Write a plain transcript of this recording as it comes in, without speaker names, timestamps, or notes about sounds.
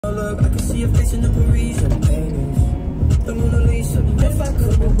see your face in the Parisian paintings. The Mona Lisa, if I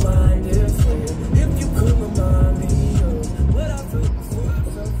could remind if you could remind me of what I felt before I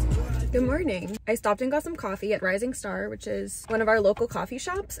felt before I... Good morning. I stopped and got some coffee at Rising Star, which is one of our local coffee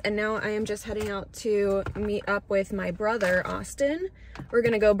shops, and now I am just heading out to meet up with my brother, Austin. We're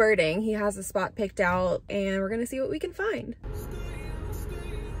gonna go birding. He has a spot picked out, and we're gonna see what we can find.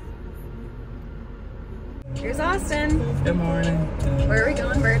 Here's Austin. Good morning. Where are we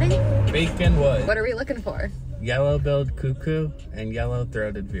going birding? Bacon Wood. What are we looking for? Yellow-billed cuckoo and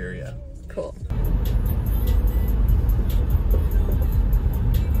yellow-throated vireo. Cool.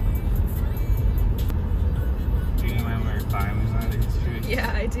 Do you know where climbing on these trees?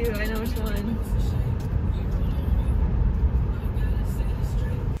 Yeah, I do. I know which one.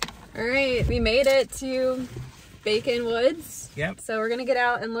 All right, we made it to Bacon Woods. Yep. So we're gonna get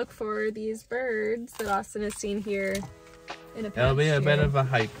out and look for these birds that Austin has seen here in a past It'll be a year. bit of a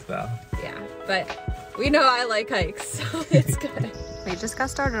hike though. Yeah, but we know I like hikes, so it's good. We just got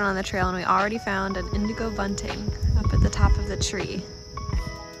started on the trail and we already found an indigo bunting up at the top of the tree.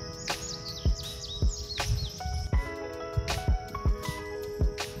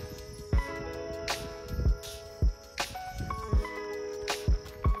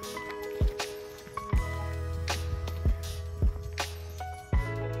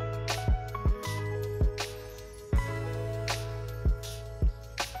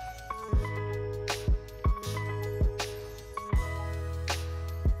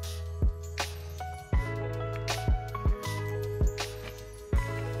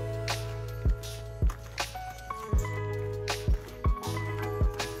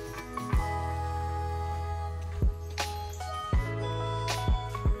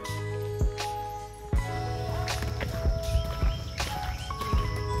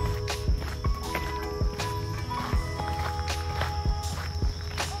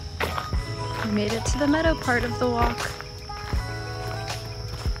 We made it to the meadow part of the walk.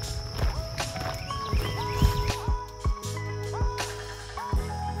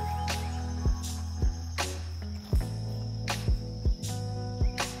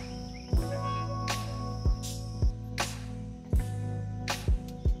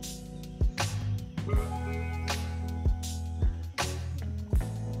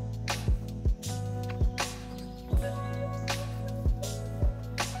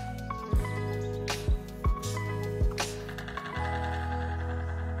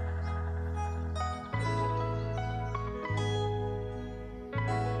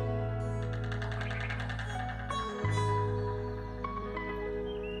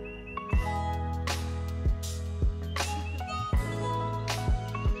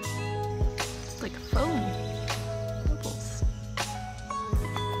 Like foam bubbles.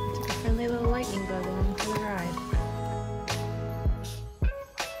 Took a friendly little lightning bug along for the ride.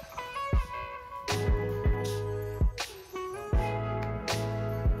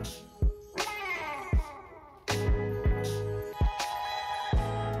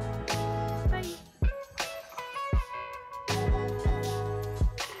 Bye.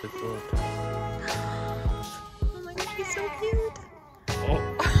 Oh my god, he's so cute.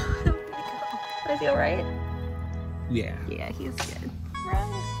 Oh. I feel right? Yeah. Yeah, he's good. Run.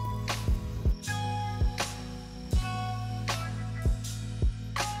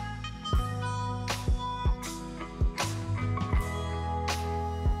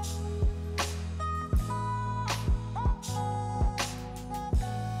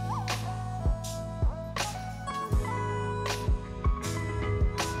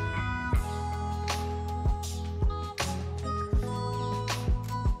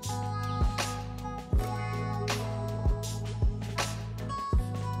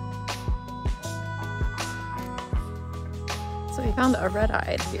 So we found a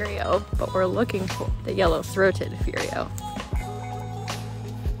red-eyed vireo, but we're looking for the yellow-throated vireo.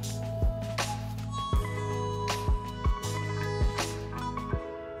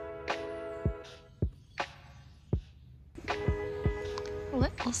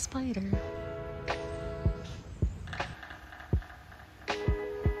 Little spider.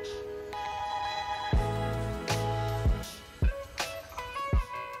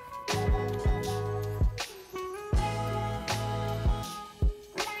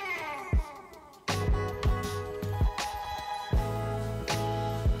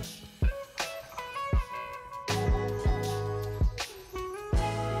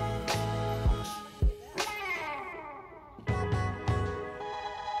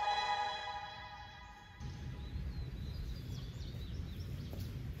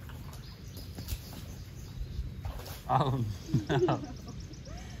 Oh no.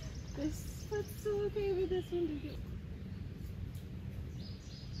 That's so okay with this one to get.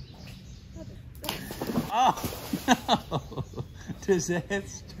 Oh, no.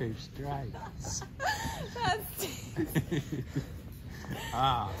 Disaster strikes.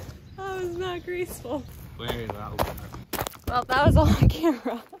 Ah. That was not graceful. Very well. Well, that was all on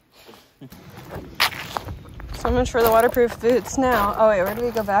camera. So much for the waterproof boots now. Oh wait, where do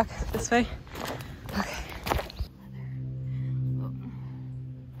we go back? This way? Okay.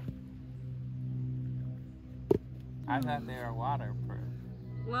 I thought they were waterproof.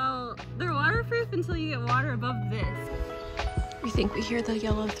 Well, they're waterproof until you get water above this. We think we hear the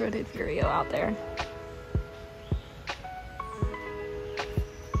yellow-throated vireo out there.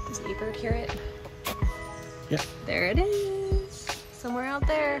 Does any bird hear it? Yeah. There it is. Somewhere out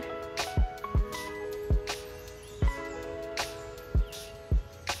there.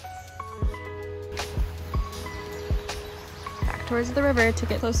 Back towards the river to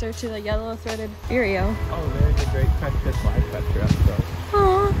get closer to the yellow-throated vireo. Oh, there's a great crested flycatcher up close.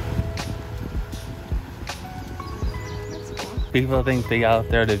 Aww. People think the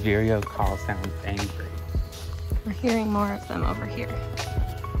yellow-throated vireo call sounds angry. We're hearing more of them over here.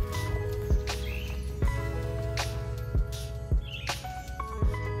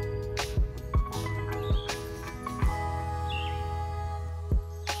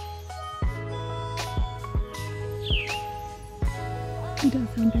 He does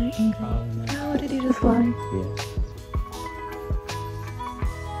sound very angry. Oh, no. Oh, did he just fly? Yeah.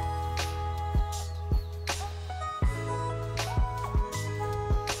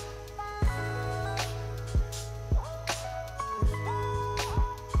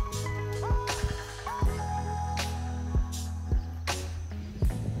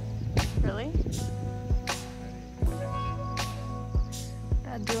 Really?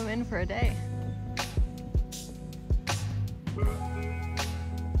 That'd do him in for a day.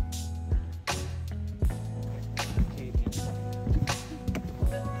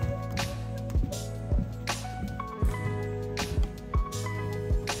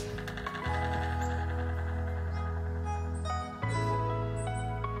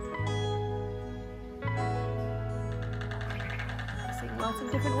 Seeing lots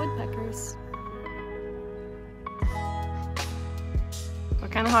of different woodpeckers.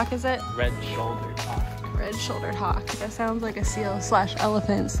 What kind of hawk is it? Red-shouldered hawk. Red-shouldered hawk. That sounds like a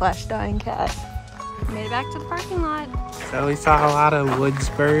seal/elephant/dying cat. Made it back to the parking lot. So we saw a lot of woods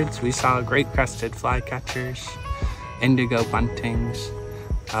birds. We saw great crested flycatchers, indigo buntings,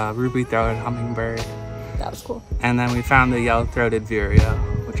 ruby-throated hummingbird, That was cool. and then we found the yellow-throated vireo,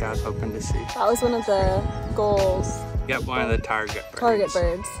 which I was hoping to see. That was one of the goals. Yep, one of the target birds. Target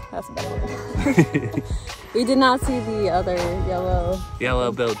birds. That's a better word. We did not see the other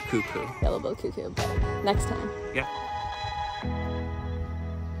Yellow-billed cuckoo. yellow-billed cuckoo, but next time. Yep.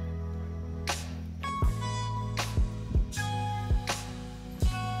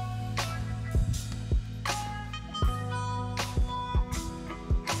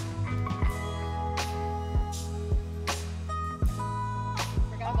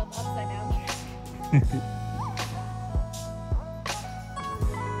 Forgot about the upside down.